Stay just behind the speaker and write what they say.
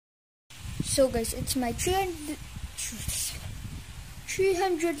So guys, it's my 300th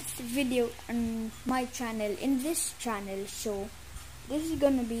video on my channel, in this channel. So this is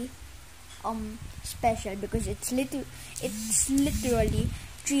gonna be special because it's literally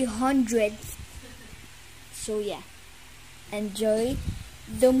 300th. So yeah, enjoy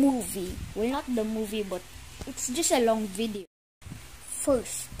the movie. Well, not the movie, but it's just a long video.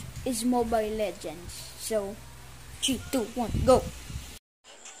 First is Mobile Legends. So 3, 2, 1, go.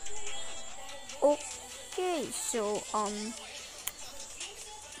 Okay, so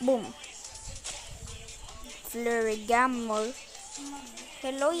boom. Florigamor.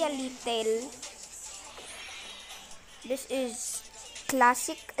 Hello, ya little. This is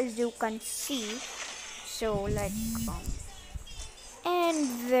classic, as you can see. So like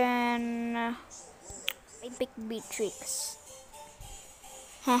and then I pick Beatrix.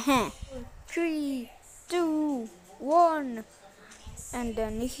 Haha. 3, 2, 1. And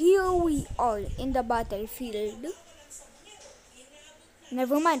then here we are in the battlefield.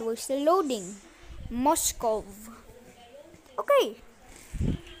 Never mind, we're still loading. Moscow. Okay.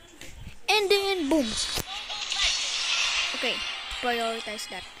 And then boom. Okay, prioritize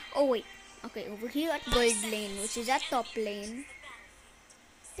that. Oh wait. Okay, over here at gold lane, which is at top lane.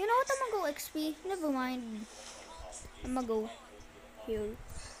 You know what? I'm gonna go XP. Never mind. I'm gonna go here.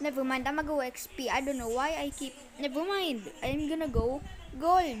 Never mind, I'm gonna go XP. I don't know why I keep. Never mind. I'm gonna go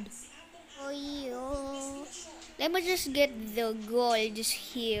gold. Oh, yo. Let me just get the gold just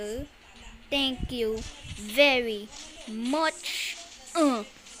here. Thank you very much. I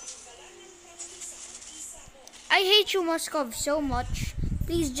hate you, Moscow, so much.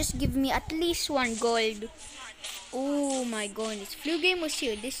 Please just give me at least 1 gold. Oh my goodness. Flu game was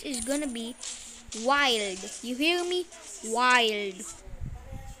here. This is gonna be wild. You hear me? Wild.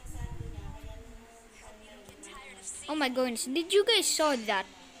 Oh my goodness. Did you guys saw that?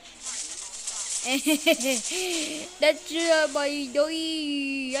 That's my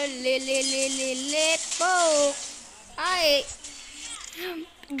doy. Hi.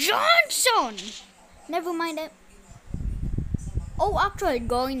 Johnson. Never mind. Oh, actual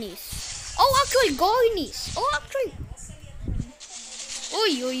Goinies. Oh, actually.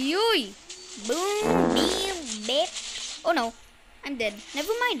 Oi, oi, oi. Boom, beam, bet. Oh no, I'm dead.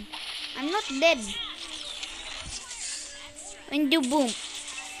 Never mind. I'm not dead. And do boom.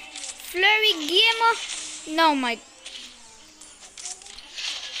 Flurry gamer. No, my.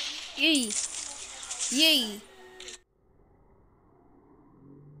 Yay. Yay.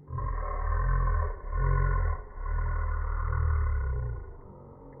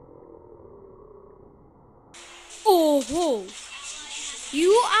 Oh,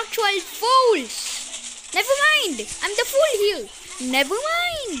 you actual fools! Never mind, I'm the fool here. Never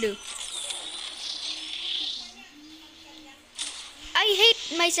mind. I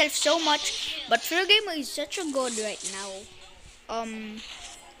hate myself so much, but Flo Gamer is such a god right now.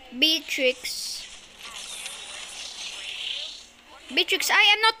 Beatrix, I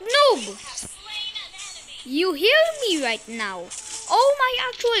am not noob. You hear me right now? Oh my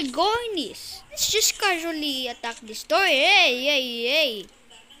actual goodness. Let's just casually attack this door. Hey.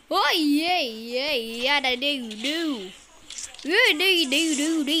 Oh, yay. Yada do. Boo.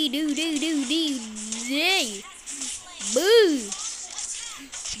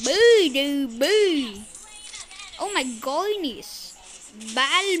 Oh my goodness.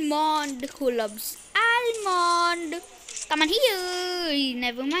 Balmond who loves almond. Come on here.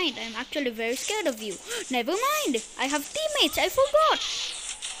 Never mind. I'm actually very scared of you. Never mind. I have teammates. I forgot.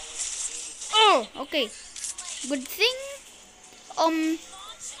 Oh, okay. Good thing.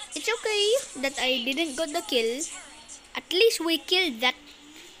 It's okay that I didn't get the kill. At least we killed that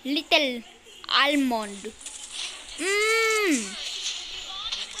little almond.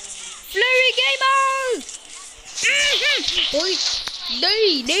 Flurry gamer. Oi,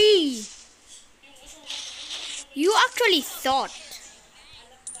 day. You actually thought.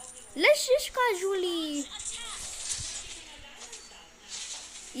 Let's just casually.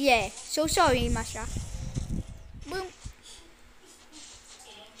 Yeah, so sorry, Masha. Boom.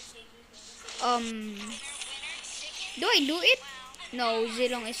 Do I do it? No,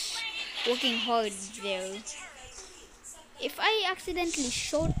 Zilong is working hard there. If I accidentally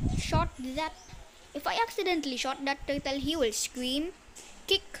shot that turtle, he will scream,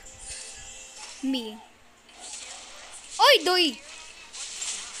 kick me. Oi, doy.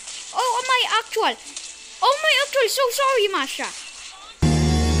 Oh my actual. So sorry, Masha.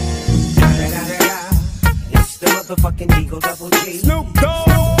 It's the motherfucking Eagle Double G. Snoop Dogg.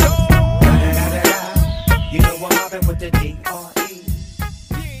 You know I'm mobbing with the D.R.E.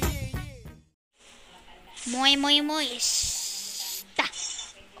 Moista.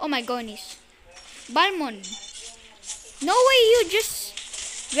 Oh my goodness. Balmond. No way you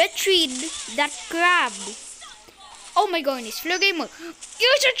just retrieved that crab. Oh my goodness, Flo Gamer.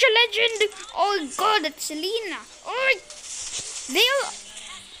 You're such a legend. Oh god, that's Selena. Oh, they are...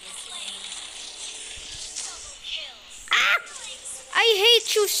 Ah! I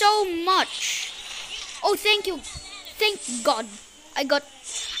hate you so much. Oh, thank you. Thank God. I got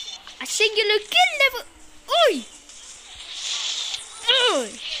a singular kill level. Oi! Oi!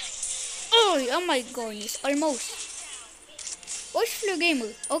 Oi! Oh my goodness, almost. Where's Flo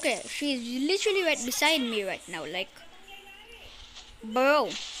Gamer? Okay, she's literally right beside me right now. Like, bro.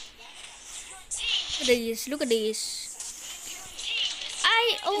 Look at this. Look at this.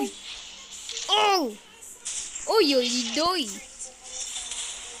 Oh. Oh. Oh, yo, doy.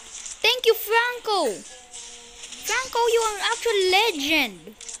 Thank you, Franco. Franco, you are an actual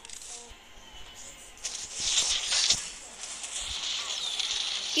legend.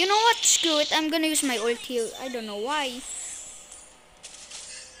 You know what? Screw it. I'm gonna use my ult here. I don't know why.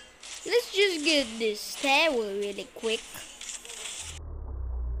 Let's just get this tower really quick.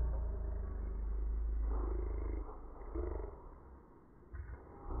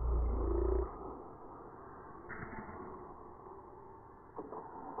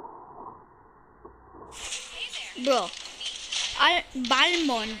 Bro,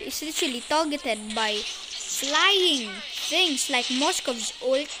 Balmond is literally targeted by flying things like Moscow's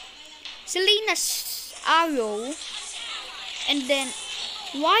ult, Selena's arrow, and then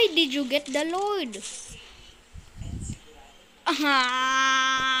why did you get the Lord?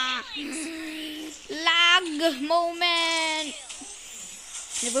 Lag moment.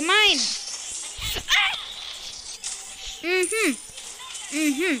 Never mind.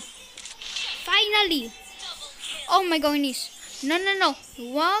 Finally. Oh my goodness. No.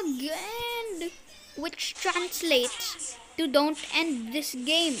 Wagand. Which translates to don't end this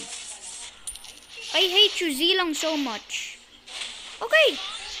game. I hate you, Zilong, so much. Okay.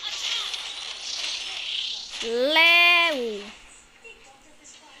 Lew.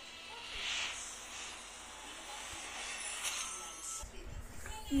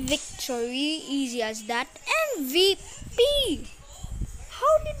 Victory, easy as that. MVP.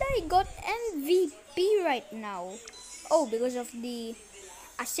 How did I got MVP right now? Oh, because of the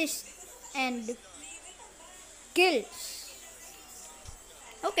assist and kills.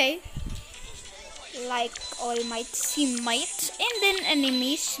 Okay. Like all my teammates and then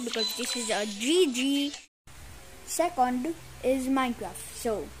enemies, because this is a GG. Second is Minecraft.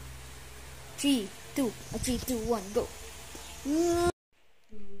 So 3, 2, 1, go.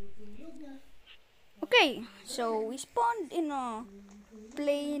 Okay, so we spawned in a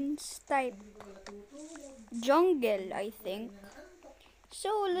plains type jungle, I think.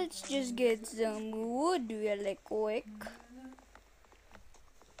 So let's just get some wood really quick.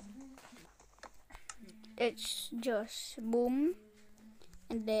 It's just boom,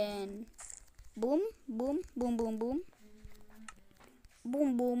 and then boom, boom, boom, boom, boom,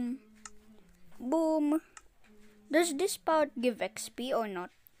 boom, boom, boom. Does this part give XP or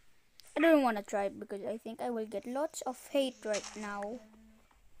not? I don't want to try it because I think I will get lots of hate right now.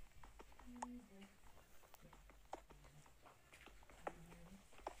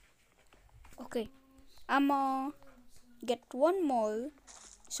 Okay, I'ma get one more.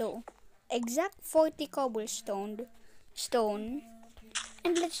 So exact 40 cobblestone stone,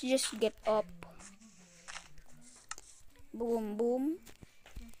 and let's just get up. Boom, boom,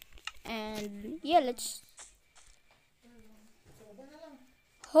 and yeah, let's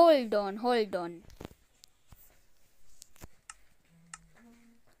hold on.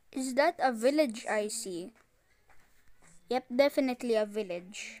 Is that a village I see? Yep, definitely a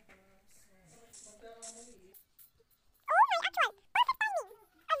village.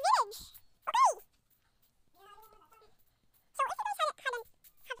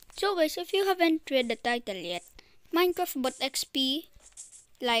 So guys, if you haven't read the title yet, Minecraft bot XP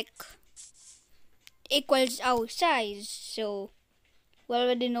like equals our size. So we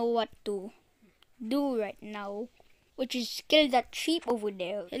already know what to do right now, which is kill that sheep over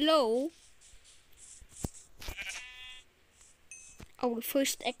there. Hello. Our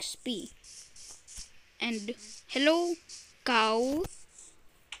first XP. And hello, cow.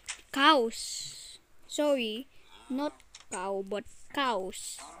 Cows. Sorry, not cow, but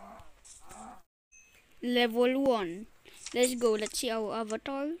cows. Level 1. Let's go. Let's see our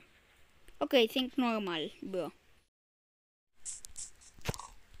avatar. Okay, think normal, bro.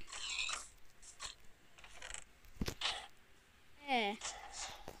 Yeah.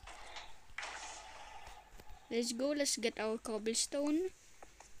 Let's go. Let's get our cobblestone.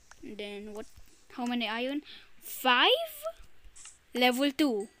 And then what? How many iron? 5? Level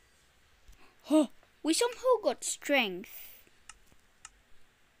 2. Oh, We somehow got strength.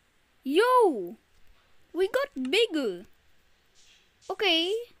 Yo! We got bigger.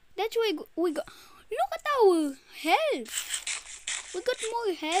 Okay, that's why we got... Look at our health. We got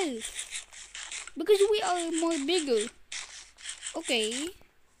more health. Because we are more bigger. Okay.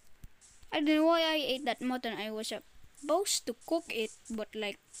 I don't know why I ate that mutton. I was supposed to cook it, but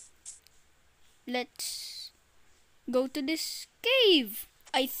like... Let's go to this cave.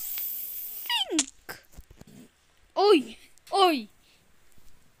 I think. Oi! Oi!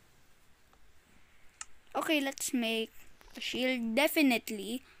 Okay, let's make a shield.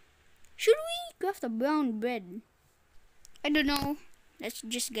 Definitely. Should we craft a brown bread? I don't know. Let's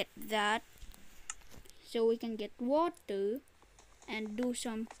just get that. So we can get water and do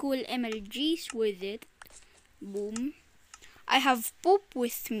some cool MLGs with it. Boom. I have poop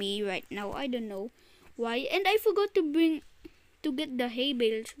with me right now. I don't know why. And I forgot to get the hay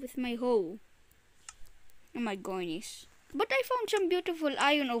bales with my hoe. Oh my goodness. But I found some beautiful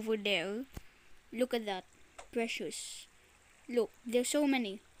iron over there. Look at that. Precious. Look, there's so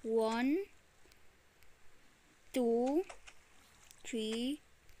many. 1, 2, 3,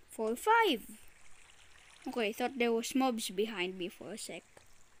 4, 5. Okay, I thought there was mobs behind me for a sec.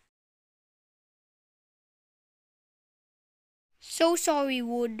 So sorry,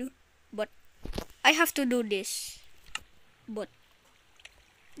 wood, but I have to do this. But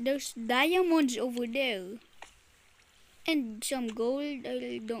there's diamonds over there. And some gold.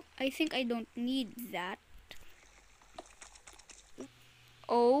 I think I don't need that.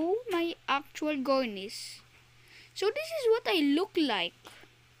 Oh my actual goodness. So this is what I look like.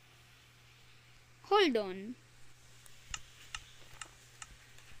 Hold on.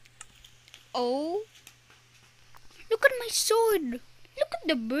 Oh. Look at my sword. Look at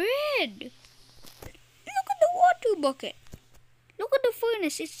the bread. Look at the water bucket. Look at the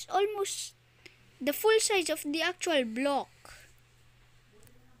furnace. It's almost the full size of the actual block.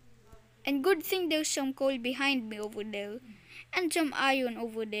 And good thing there's some coal behind me over there. And some iron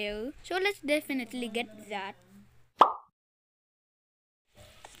over there. So let's definitely get that.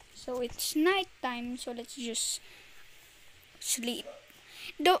 So it's night time. So let's just sleep.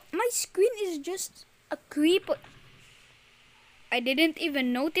 My screen is just a creeper. I didn't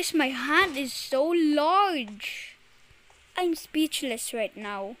even notice my hand is so large. I'm speechless right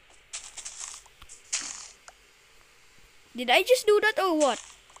now. Did I just do that or what?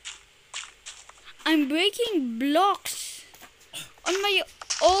 I'm breaking blocks on my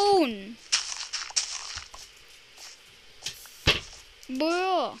own.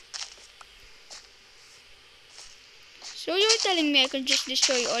 Bro. So you're telling me I can just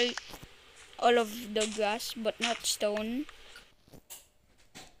destroy all of the grass but not stone?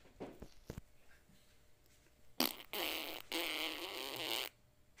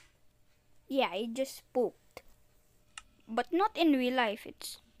 Yeah, I just pooped. But not in real life,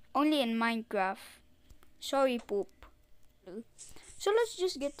 it's only in Minecraft. Sorry, poop. So let's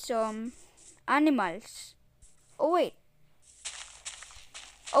just get some animals. Oh wait.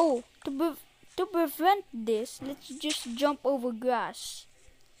 Oh, to prevent this, let's just jump over grass.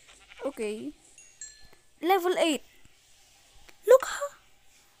 Okay. Level 8. Look how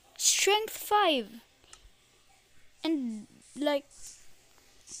strength 5. And like,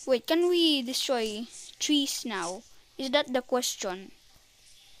 wait, can we destroy trees now? Is that the question?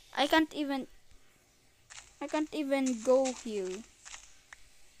 I can't even go here.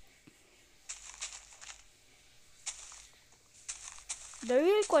 The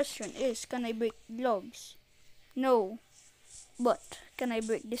real question is, can I break logs? No. But can I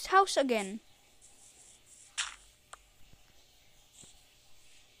break this house again?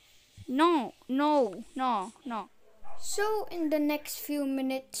 No. So in the next few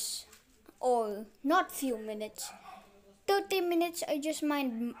minutes, or not few minutes, 30 minutes, I just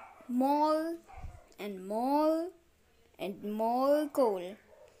mined more and more and more coal.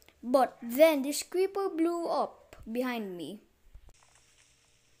 But then this creeper blew up behind me.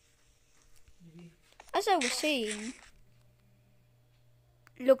 As I was saying,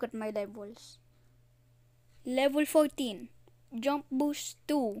 look at my levels. Level 14, jump boost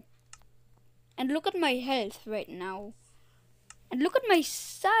 2. And look at my health right now. And look at my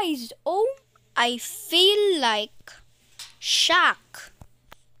size. Oh, I feel like Shaq.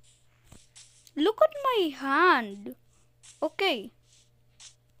 Look at my hand. Okay.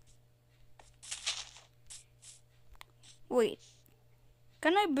 Wait.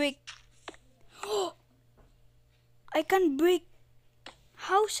 Can I break? I can break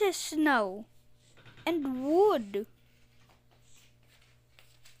houses now. And wood.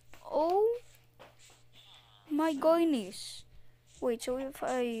 Oh my goodness. Wait, so if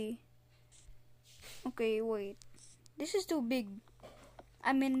I Okay, wait. This is too big.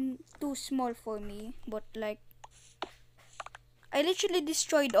 I mean, too small for me. But like, I literally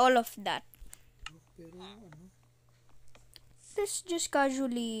destroyed all of that. This just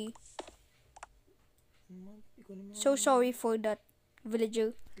casually. So sorry for that,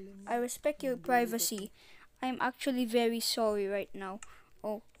 villager. I respect your privacy. I'm actually very sorry right now.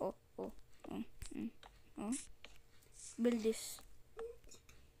 Oh, oh, oh, oh, oh. Build this.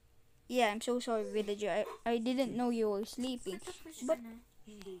 Yeah, I'm so sorry, villager. I didn't know you were sleeping.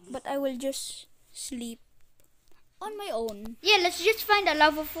 But I will just sleep on my own. Yeah, let's just find a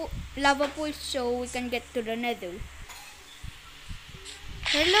lava pool so we can get to the nether.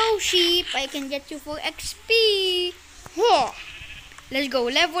 Hello, sheep. I can get you for XP. Huh. Let's go.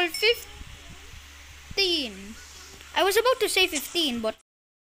 Level 15. I was about to say 15, but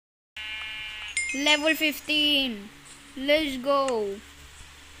level 15. Let's go.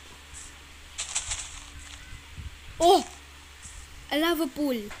 Oh, a lava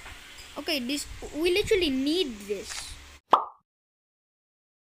pool. Okay, we literally need this.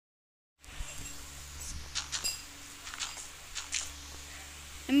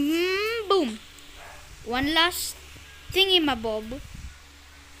 Boom. One last thingy mabob.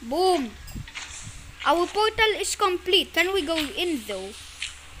 Boom. Our portal is complete. Can we go in though?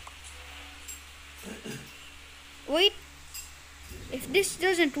 Wait. If this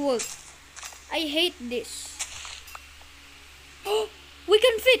doesn't work, I hate this. Oh, we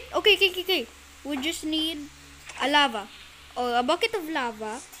can fit. Okay. We just need a lava or a bucket of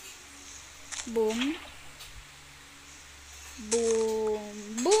lava. Boom.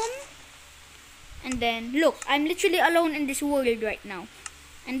 Boom. Boom. And then, look, I'm literally alone in this world right now.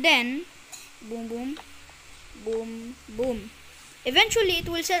 And then, boom, boom, boom, boom. Eventually, it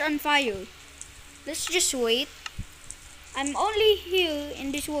will set on fire. Let's just wait. I'm only here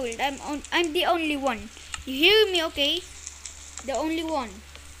in this world. I'm the only one. You hear me, okay? The only one.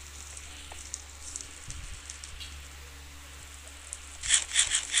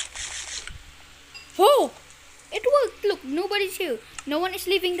 Oh! It worked. Look, nobody's here. No one is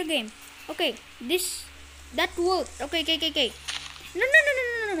leaving the game. Okay, that worked. Okay. No.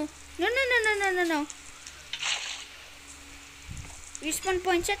 Respawn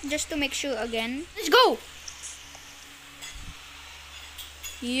point set just to make sure again. Let's go!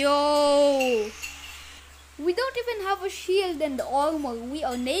 Yo! We don't even have a shield and armor. We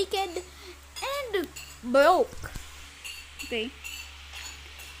are naked and broke. Okay.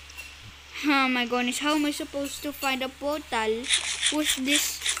 Oh my goodness, how am I supposed to find a portal with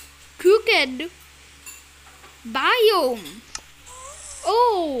this crooked biome?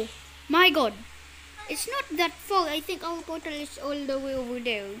 Oh my god. It's not that far. I think our portal is all the way over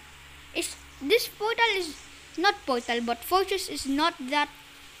there. This portal is not portal, but fortress is not that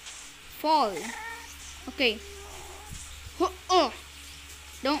far. Okay. Oh.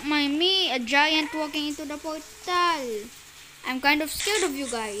 Don't mind me, a giant walking into the portal. I'm kind of scared of you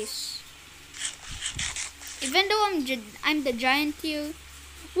guys. Even though I'm the giant here.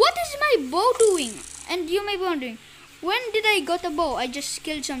 What is my bow doing? And you may be wondering, when did I got a bow? I just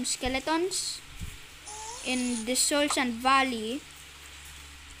killed some skeletons in the Soul Sand Valley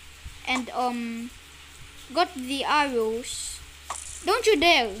and got the arrows. Don't you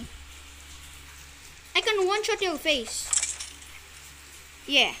dare! I can one-shot your face.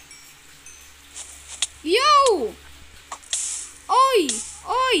 Yeah. Yo! Oi!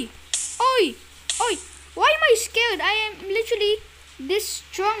 Why am I scared? I am literally this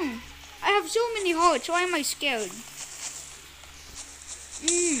strong. I have so many hearts. Why am I scared?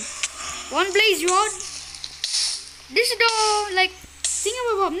 One blaze rod. This is the like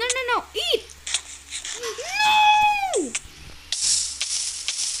thingamabob. No. Eat.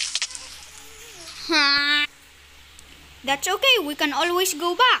 No. That's okay. We can always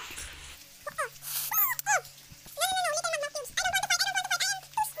go back.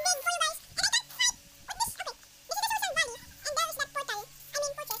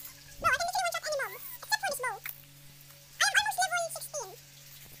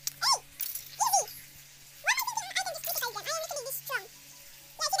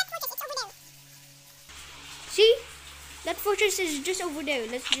 See? That fortress is just over there.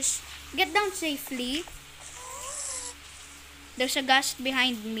 Let's just get down safely. There's a ghast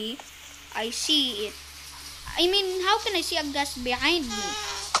behind me. I see it. I mean, how can I see a ghast behind me?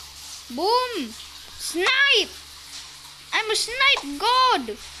 Boom! Snipe! I'm a snipe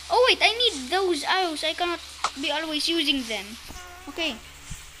god! Oh wait, I need those arrows. I cannot be always using them. Okay.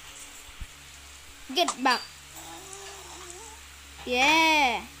 Get back.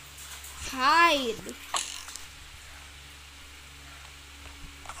 Yeah. Hide.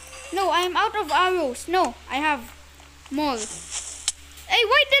 No, I am out of arrows. No, I have more. Hey,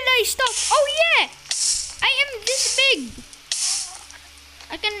 why did I stop? Oh yeah! I am this big.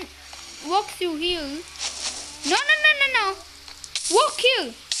 I can walk through here. No, no, no, no, no. Walk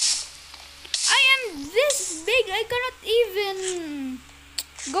here. I am this big. I cannot even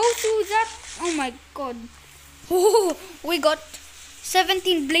go through that. Oh my god. Oh, we got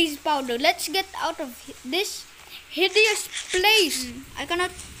 17 blaze powder. Let's get out of this hideous place. I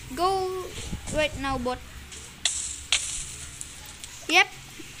cannot go right now, but yep.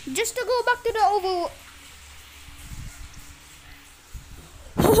 Just to go back to the over.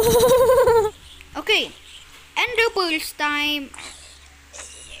 Okay. Ender pearls time.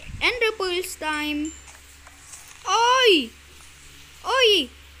 Ender pearls time. Oi! Oi!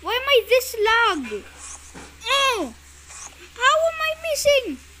 Why am I this lag? Oh! How am I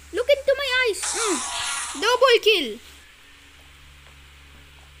missing? Look into my eyes. Double kill.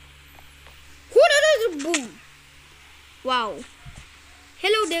 Boom. Wow.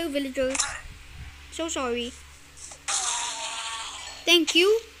 Hello there, villager. So sorry. Thank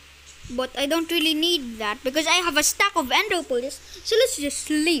you. But I don't really need that because I have a stack of ender pearls. So let's just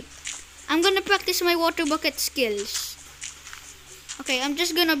sleep. I'm gonna practice my water bucket skills. Okay, I'm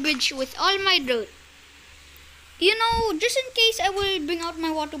just gonna bridge with all my dirt. You know, just in case I will bring out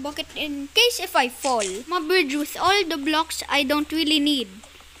my water bucket in case if I fall. My bridge with all the blocks I don't really need.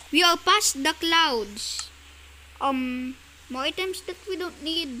 We are past the clouds. More items that we don't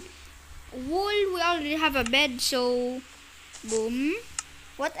need. Wool, we already have a bed, so boom.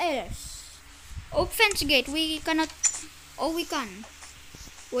 What else? Oak fence gate, we cannot. Oh, we can.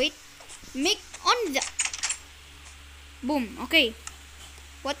 Wait. Make on the. Boom, okay.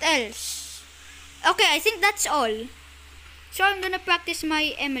 What else? Okay, I think that's all. So I'm gonna practice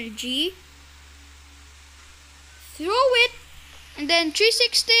my MLG. Throw it. And then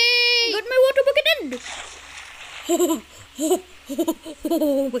 360. Got my water bucket in.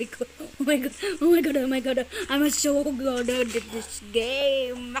 Oh my god. Oh my god. Oh my god. Oh my god. I'm so good at this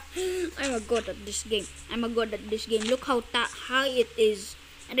game. I'm a god at this game. I'm a god at this game. Look how high it is.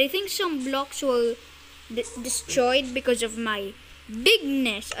 And I think some blocks were destroyed because of my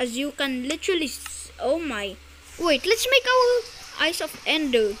bigness. As you can literally oh my. Wait, let's make our Eyes of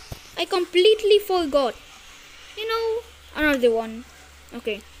Ender. I completely forgot. You know, another one.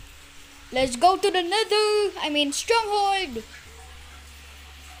 Okay. Let's go to the nether. I mean stronghold.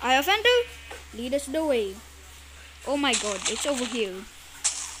 Eye of Ender, lead us the way. Oh my god, it's over here.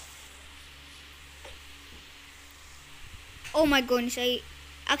 Oh my goodness, I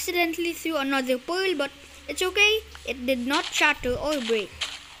accidentally threw another pearl, but it's okay. It did not shatter or break.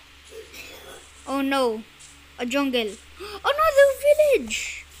 Oh no, a jungle. Another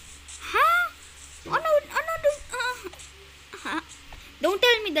village. Huh? Another. Don't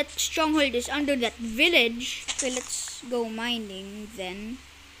tell me that stronghold is under that village. Okay, let's go mining then.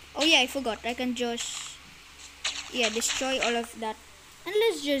 Oh yeah, I forgot. I can just destroy all of that. And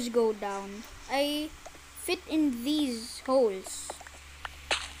let's just go down. I fit in these holes.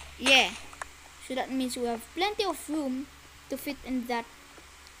 Yeah. So that means we have plenty of room to fit in that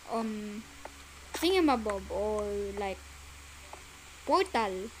thingamabob or like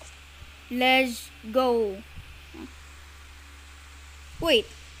portal. Let's go. Wait,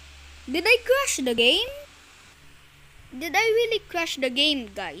 did I crash the game? Did I really crash the game,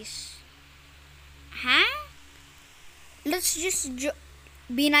 guys? Huh? Let's just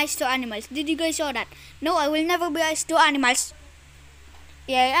be nice to animals. Did you guys saw that? No, I will never be nice to animals.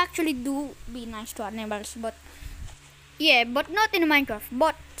 Yeah, I actually do be nice to animals, but yeah, but not in Minecraft,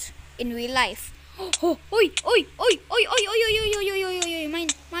 but in real life. Oh, oi, oi, oi, oi, oi, oi, oi, oi, oi, oi, oi, oi,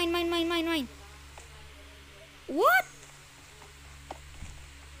 mine. What?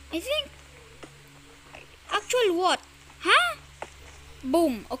 I think actual what? Huh?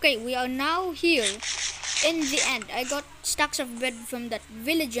 Boom. Okay, we are now here in the end. I got stacks of bread from that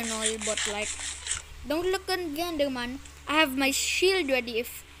village and all, but like, don't look on the Enderman. I have my shield ready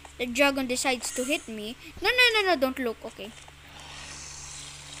if the dragon decides to hit me. No, don't look. Okay.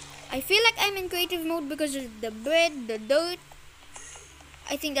 I feel like I'm in creative mode because of the bread, the dirt.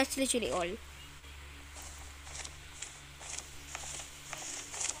 I think that's literally all.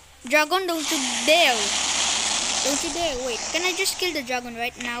 Dragon, don't you dare. Don't you dare. Wait, can I just kill the dragon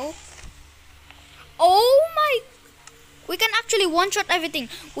right now? Oh my. We can actually one-shot everything.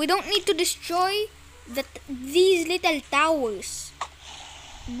 We don't need to destroy these little towers.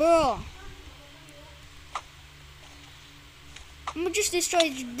 Bro. I'm gonna just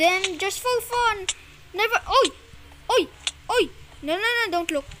destroy them just for fun. Never. Oi. Oi. Oi. No, don't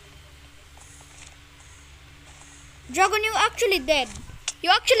look. Dragon, you're actually dead. You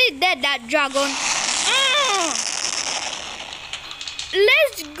actually dead, that dragon.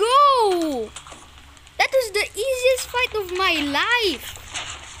 Let's go! That was the easiest fight of my life.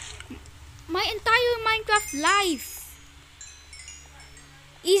 My entire Minecraft life.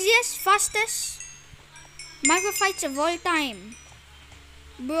 Easiest, fastest Minecraft fights of all time.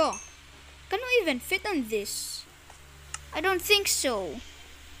 Bro, can we even fit on this? I don't think so.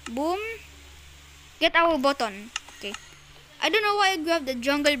 Boom. Get our button. Okay. I don't know why I grabbed the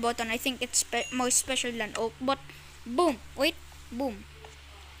jungle button. I think it's more special than oak. But boom. Wait. Boom.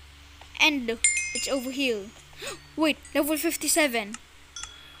 And it's over here. Wait. Level 57.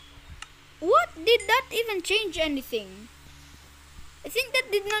 What? Did that even change anything? I think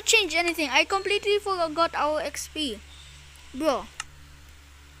that did not change anything. I completely forgot our XP. Bro.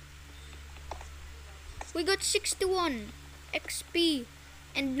 We got 61 XP.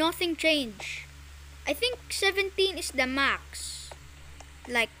 And nothing changed. I think 17 is the max.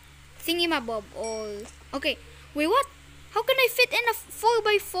 Like, thingamabob or... Okay, wait, what? How can I fit in a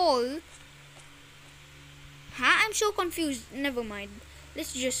 4x4? Huh? I'm so confused. Never mind.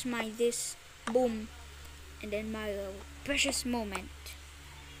 Let's just mine this. Boom. And then my precious moment.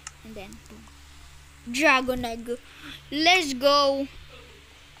 And then, boom. Dragon egg. Let's go.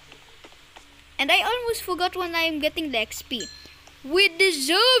 And I almost forgot when I'm getting the XP. We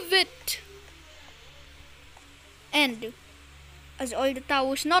deserve it. And as all the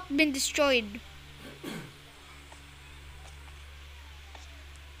towers not been destroyed,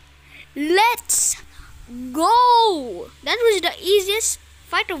 let's go! That was the easiest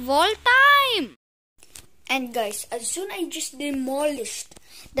fight of all time. And guys, as soon as I just demolished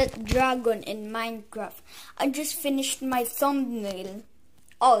that dragon in Minecraft, I just finished my thumbnail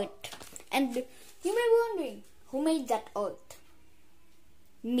art. And you may be wondering, who made that art?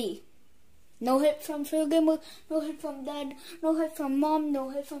 Me. No help from Phil Gamer, no help from Dad, no help from Mom, no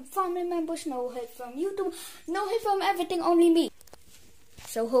help from family members, no help from YouTube, no help from everything, only me.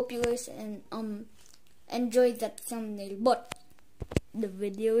 So hope you guys enjoyed that thumbnail. But the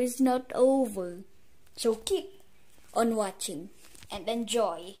video is not over. So keep on watching and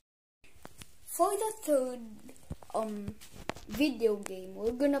enjoy. For the third video game,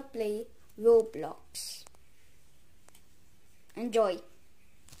 we're gonna play Roblox. Enjoy.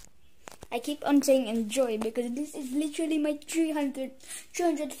 I keep on saying enjoy because this is literally my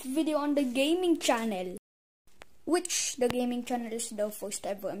 300th video on the gaming channel. Which the gaming channel is the first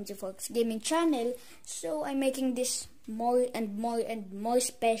ever MG4X gaming channel. So I'm making this more and more and more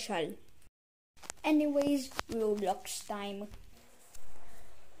special. Anyways, Roblox time.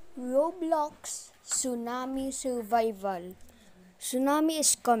 Roblox Tsunami Survival. Tsunami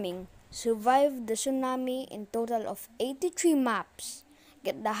is coming. Survive the tsunami in total of 83 maps.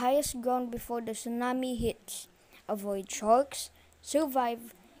 Get the highest ground before the tsunami hits. Avoid sharks.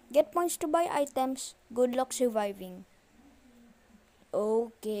 Survive. Get points to buy items. Good luck surviving.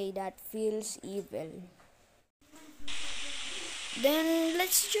 Okay, that feels evil. Then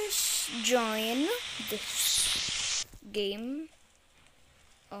let's just join this game.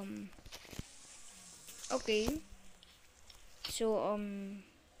 Okay. So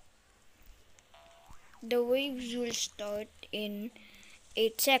the waves will start in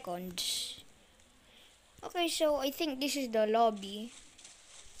 8 seconds. Okay, so I think this is the lobby.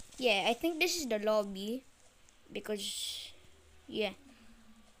 Yeah, I think this is the lobby. Because, yeah.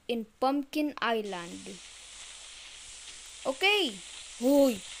 In Pumpkin Island. Okay.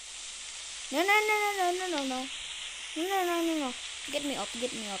 Hoy. No. No. Get me up.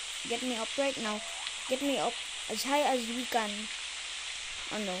 Get me up right now. Get me up as high as we can.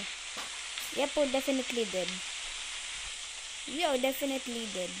 Oh no. Yep, we're definitely dead. We are definitely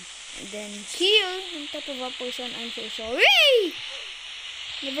dead. And then here, on top of a person, I'm so sorry.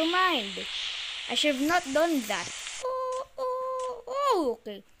 Never mind. I should have not done that. Oh,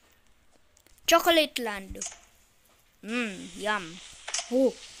 okay. Chocolate Land. Yum.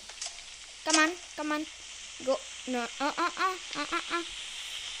 Oh. Come on. Go. No.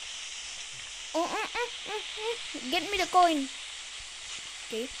 Get me the coin.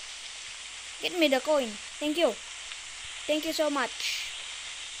 Okay. Get me the coin. Thank you. Thank you so much.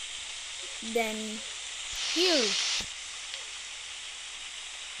 Then here.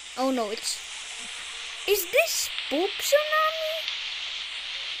 Oh no, is this poop tsunami?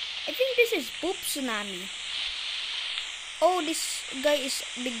 I think this is poop tsunami. Oh, this guy is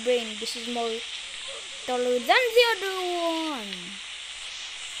big brain. This is more taller than the other one.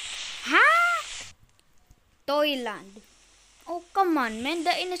 Huh? Toyland. Oh, come on, man.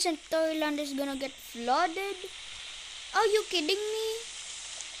 The innocent Toyland is gonna get flooded. Are you kidding me?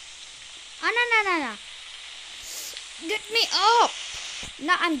 No. Get me up.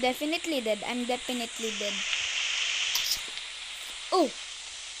 No, I'm definitely dead. I'm definitely dead. Oh,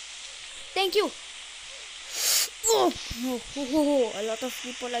 thank you. Oh, a lot of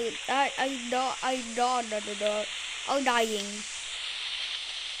people are dying.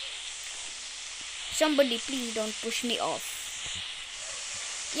 Somebody please don't push me off.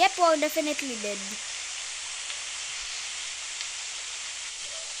 Yep, we're definitely dead.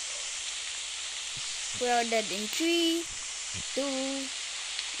 We are dead in 3, 2,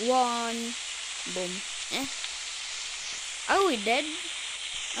 1. Boom. Are we dead?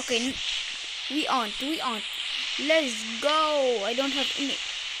 Okay, we aren't. Let's go. I don't have any.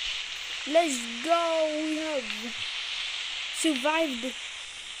 Let's go. Survived.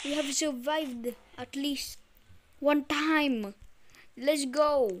 We have survived at least one time. Let's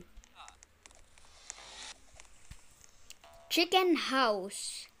go. Chicken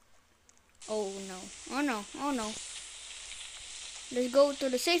house. Oh no. Oh no. Oh no. Let's go to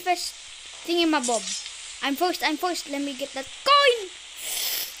the safest thingamabob. I'm first. Let me get that coin.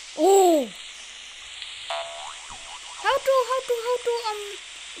 Oh. How to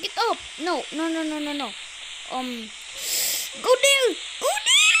get up? No. Go there.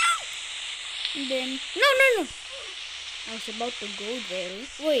 And then no. I was about to go there.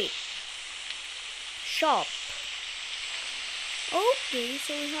 Wait. Shop. Okay,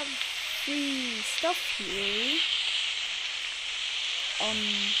 so we have free stuff here.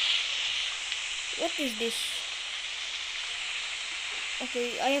 What is this? Okay,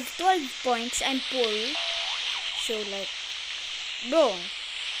 I have 12 points. I'm poor. So like, bro,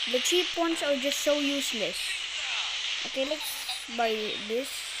 the cheap ones are just so useless. Okay, let's buy this.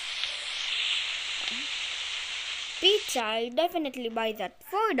 Pizza, I'll definitely buy that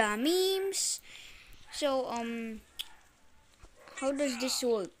for the memes. So, how does this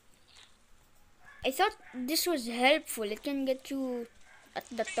work? I thought this was helpful. It can get you at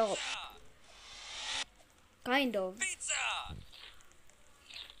the top. Kind of.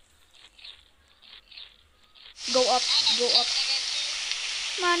 Go up.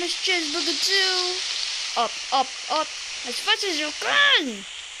 Minus cheeseburger 2. Up. As fast as you can.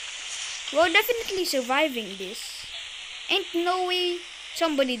 We're definitely surviving this. Ain't no way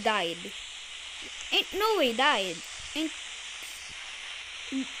somebody died.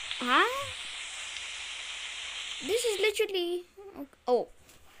 Huh? This is literally... Oh.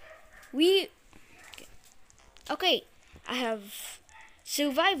 Okay. I have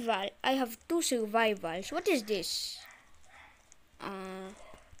survival. I have 2 survivals. What is this?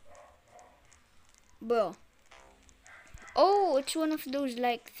 Bro. Oh, it's one of those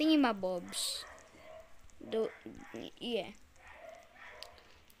like thingamabobs. Yeah.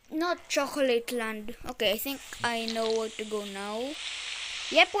 Not Chocolate Land. Okay, I think I know where to go now.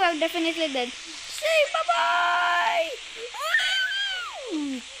 Yep, we're definitely dead. Say bye-bye!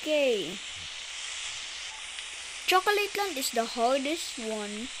 Okay. Chocolate Land is the hardest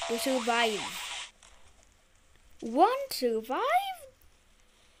one to survive. One survived?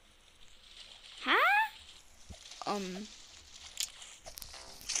 Huh?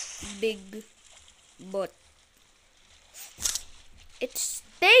 Big but it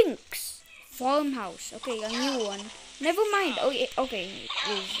stinks. Farmhouse. Okay, a new one. Never mind. Oh, yeah, okay.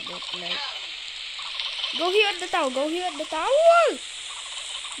 Like, go here at the tower.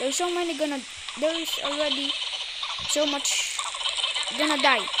 There's so many there's already so much gonna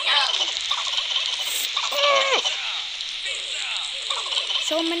die.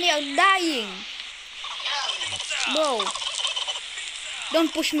 So many are dying. Bro.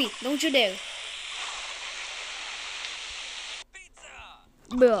 Don't push me. Don't you dare.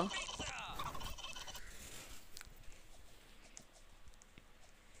 Bro.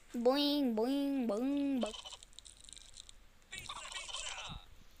 Boing, boing, boing, boing.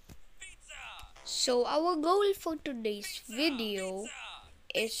 So our goal for today's video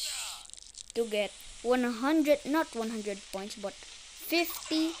is to get 100, not 100 points, but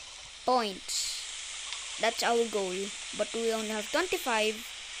 50 points. That's our goal, but we only have 25.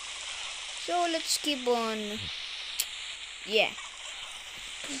 So let's keep on. Yeah.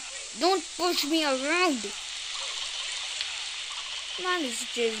 Don't push me around. Man, it's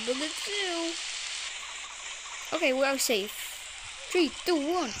cheeseburger 2. Okay, we are safe. 3, 2,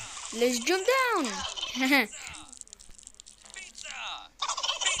 1. Let's jump down.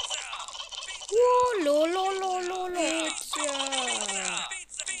 Whoa, lo. It's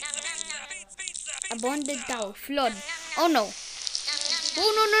abandoned tower. Flood. Oh no.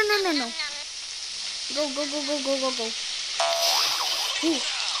 Oh no. Go. Ooh,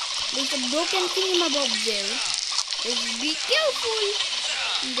 there's a broken thingamabob there. Let's be careful.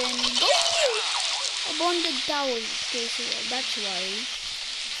 And then go. A bonded tower. Okay, so that's why.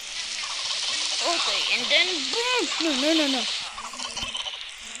 Okay, and then boom! No.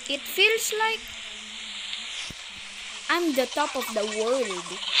 It feels like I'm the top of the world.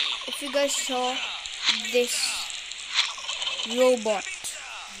 If you guys saw this robot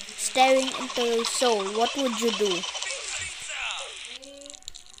staring into your soul, what would you do?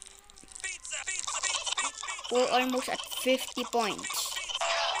 We're almost at 50 points.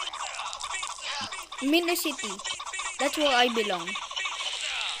 Mini City. That's where I belong.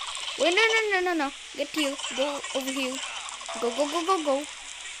 Wait, no. Get here. Go over here. Go.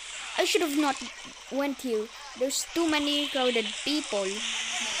 I should have not went here. There's too many crowded people.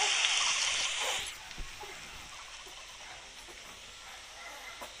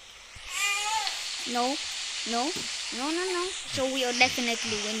 No. So we are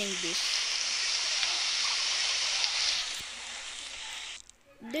definitely winning this.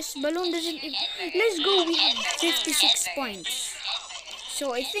 This balloon doesn't even... Let's go. We have 56 points.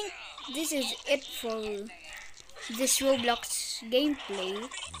 So I think this is it for this Roblox gameplay.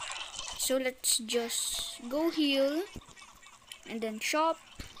 So let's just go here and then shop.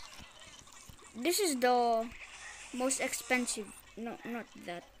 This is the most expensive. No, not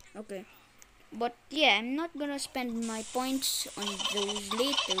that. Okay. But yeah, I'm not gonna spend my points on those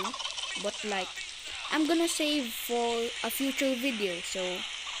later. But like, I'm gonna save for a future video. So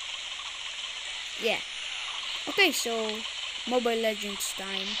yeah. Okay, so Mobile Legends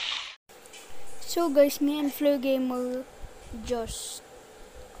time. So guys, me and Fleur Gamer just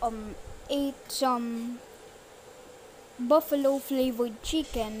ate some buffalo flavored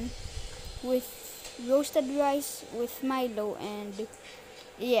chicken with roasted rice with Milo, and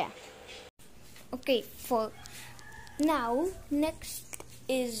yeah. Okay, for now, next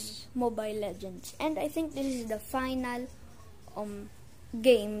is Mobile Legends, and I think this is the final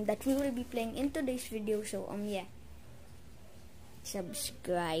game that we will be playing in today's video. So yeah,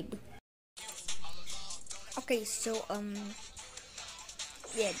 subscribe. Okay, so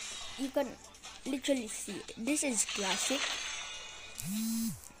yeah, you can literally see it. This is classic.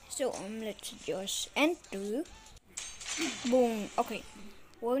 So let's just enter. Boom. Okay,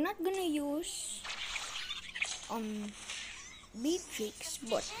 we're not gonna use Beatrix,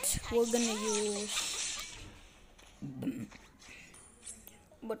 but we're gonna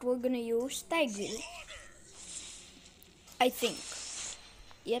use Tigreal, I think.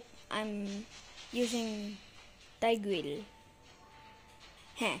 Yep, I'm using Tigreal.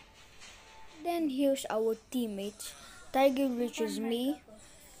 Then here's our teammates. Tiger, which is me.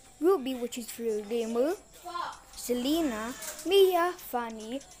 Ruby, which is Fleur Gamer. Selena, Mia,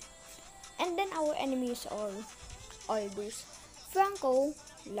 Fanny. And then our enemies are Aldous, Franco,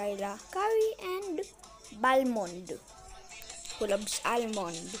 Lyla, Carrie, and Balmond, who loves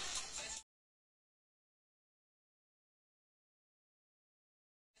almond.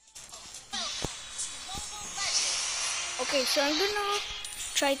 Okay, so I'm gonna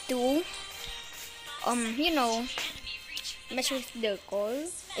try to mess with their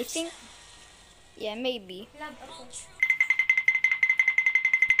call. I think, yeah, maybe.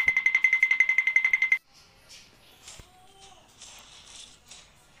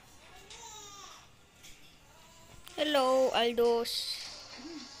 Hello, Aldous.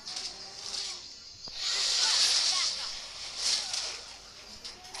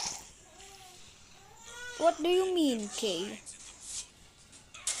 What do you mean, Kay?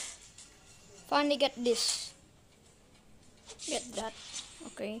 Finally get this. Get that.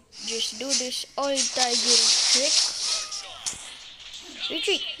 Okay. Just do this old tiger trick.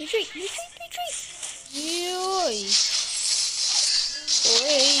 Retreat. Yoy.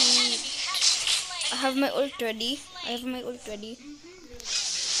 Wait. I have my ult ready.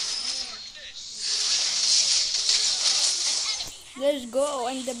 Let's go.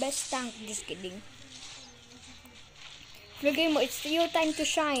 I'm the best tank. Just kidding. The game, it's your time to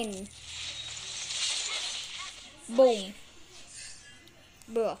shine. Boom.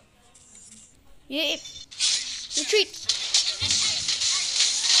 Bruh. Yep. Retreat.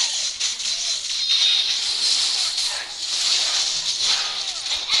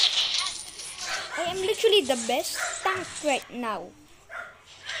 I am literally the best tank right now.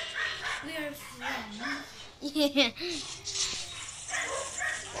 We are friends. Yeah.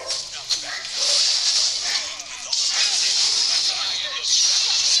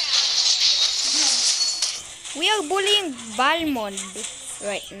 We are bullying Balmond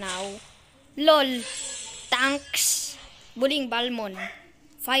right now. LOL. Tanks. Bullying Balmond.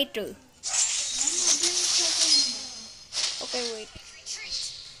 Fighter. Okay, wait.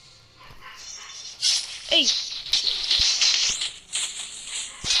 Hey.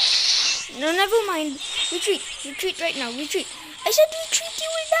 No, never mind. Retreat. Retreat right now. Retreat. I said retreat. You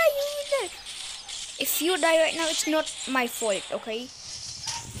will die. You will die. If you die right now, it's not my fault, okay?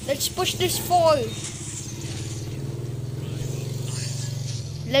 Let's push this fall.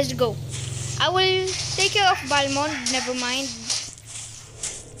 Let's go. I will take care of Balmond. Never mind.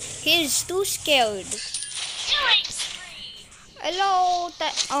 He's too scared. Hello,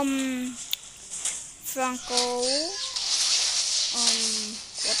 Franco.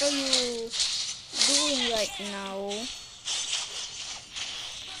 What are you doing right now?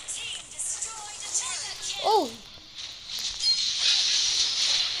 Oh!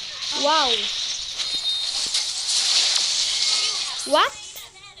 Wow! What?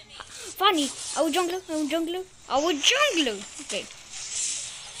 Funny. Our jungler. Okay.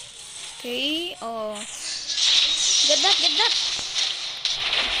 Okay. Get that.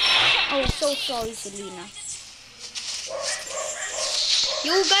 Oh, so sorry, Selena.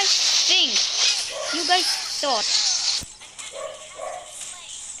 You guys thought.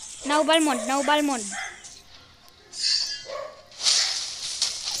 Now Balmond.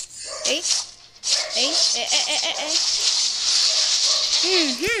 Hey.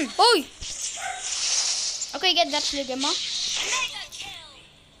 Oi. Okay, get that, Sligema.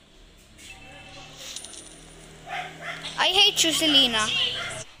 I hate you, Selena.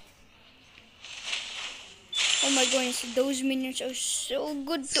 Oh my goodness, those minions are so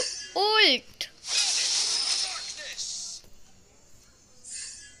good to ult.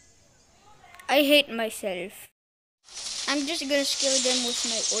 I hate myself. I'm just gonna scare them with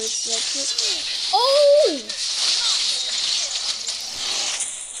my ult right here. Oh!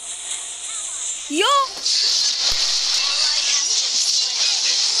 Yo!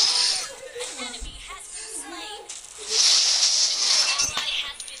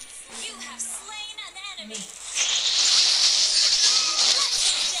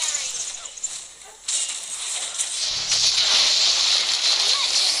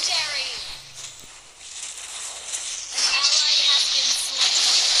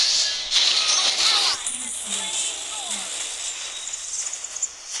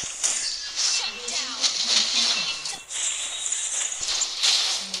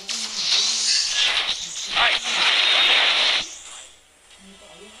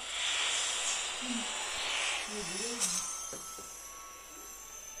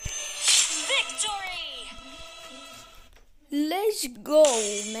 Let's go,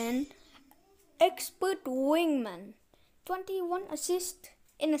 man. Expert wingman. 21 assists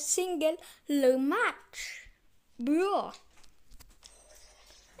in a single match. Bro.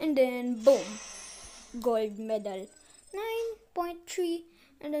 And then boom. Gold medal. 9.3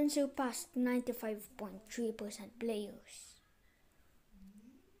 and then surpassed 95.3% players.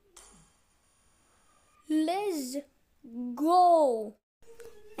 Let's go.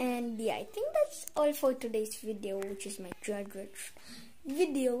 And yeah, I think that's all for today's video, which is my treasure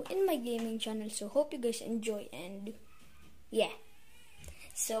video in my gaming channel. So hope you guys enjoy, and yeah,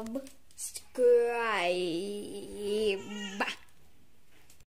 subscribe.